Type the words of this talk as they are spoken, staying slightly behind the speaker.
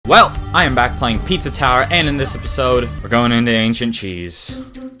Well, I am back playing Pizza Tower, and in this episode, we're going into Ancient Cheese.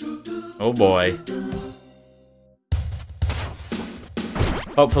 Oh boy.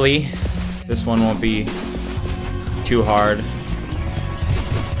 Hopefully, this one won't be too hard.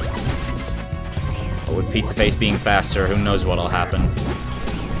 But with Pizza Face being faster, who knows what'll happen.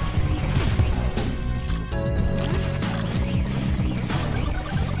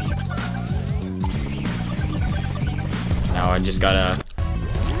 Now I just gotta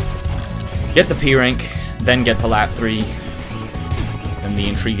get the P rank, then get to lap 3, and the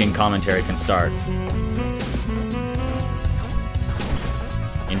intriguing commentary can start.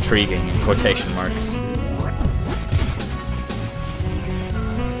 Intriguing in quotation marks.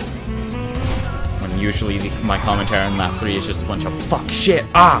 When usually my commentary on lap 3 is just a bunch of fuck, shit,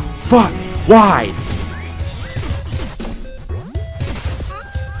 ah, fuck, why?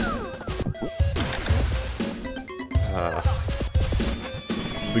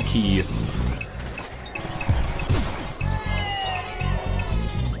 The key.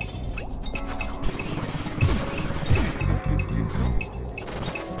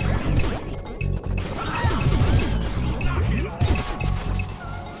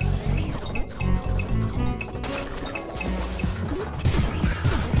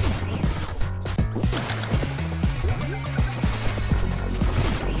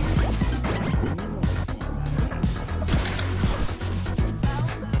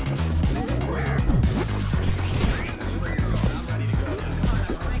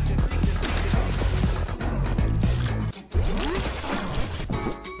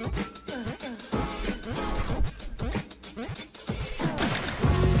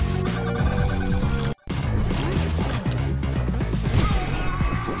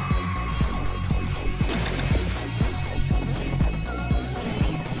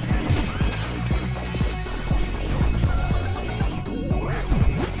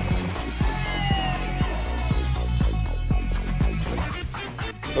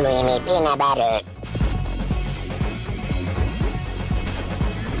 Creamy peanut butter.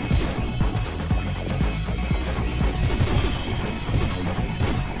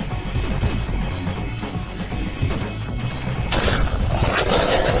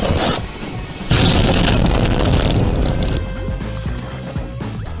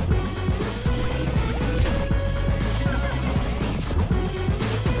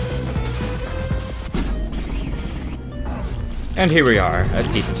 And here we are,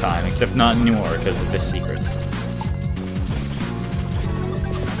 at pizza time, except not anymore because of this secret.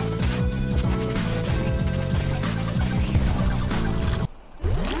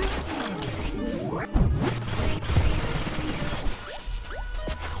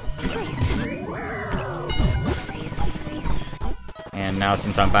 And now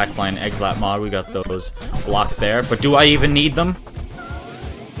since I'm back playing Egglap mod, we got those blocks there, but do I even need them?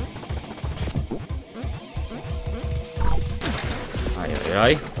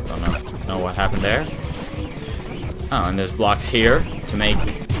 I don't know what happened there. Oh, and there's blocks here to make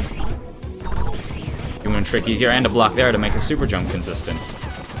doing trick easier, and a block there to make the super jump consistent.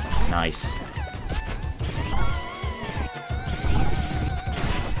 Nice.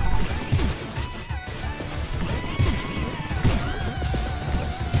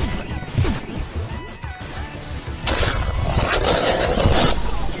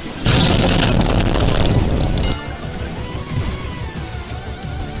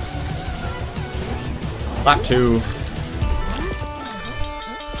 Lap 2.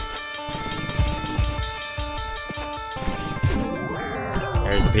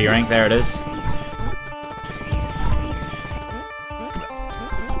 There's the P rank, there it is.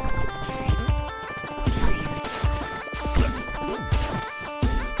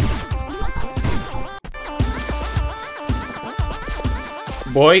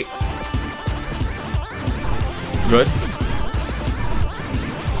 Boy. Good.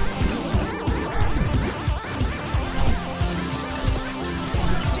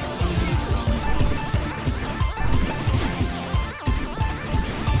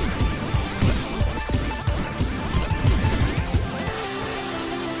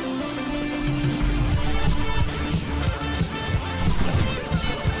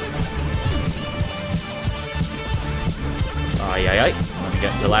 Let me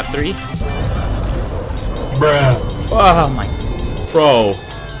get to lap 3. Bruh. Oh my... Bro.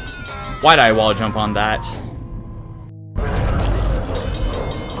 Why'd I wall jump on that?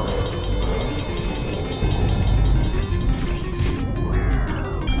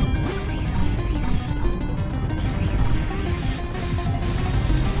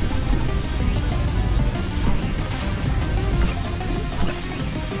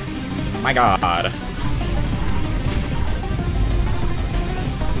 My god.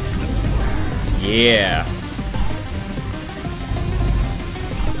 Yeah.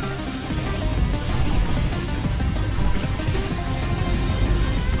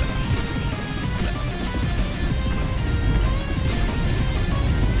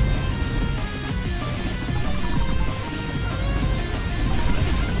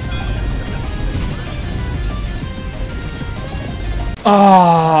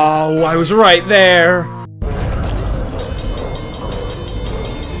 Oh, I was right there.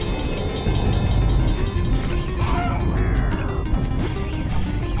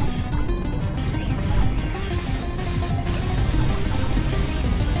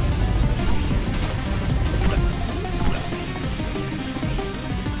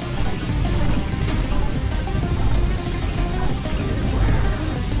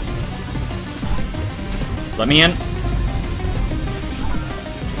 Let me in.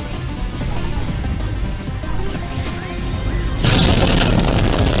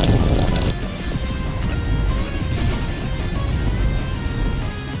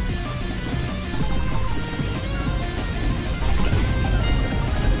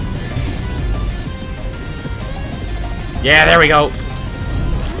 Yeah, there we go.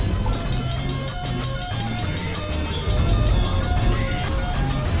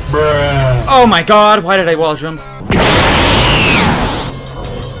 Bruh. Oh my god, why did I wall jump?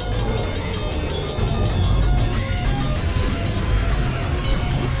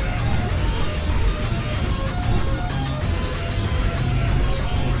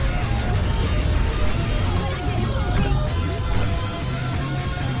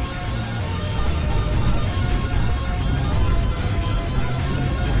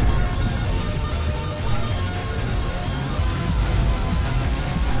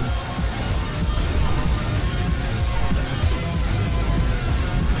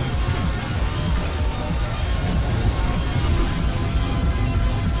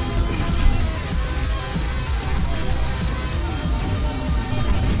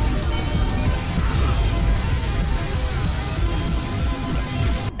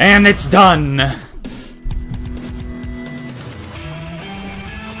 And it's done!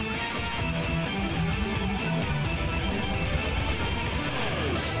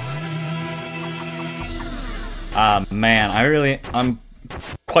 Man, I'm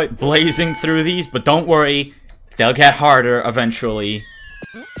quite blazing through these, but don't worry, they'll get harder eventually.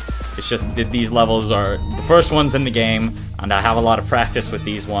 It's just that these levels are the first ones in the game, and I have a lot of practice with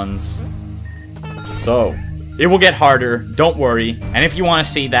these ones. So, it will get harder, don't worry. And if you want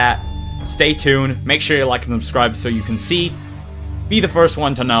to see that, stay tuned. Make sure you like and subscribe so you can be the first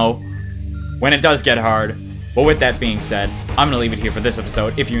one to know when it does get hard. But with that being said, I'm going to leave it here for this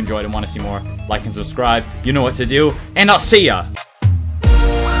episode. If you enjoyed and want to see more, like and subscribe. You know what to do, and I'll see ya!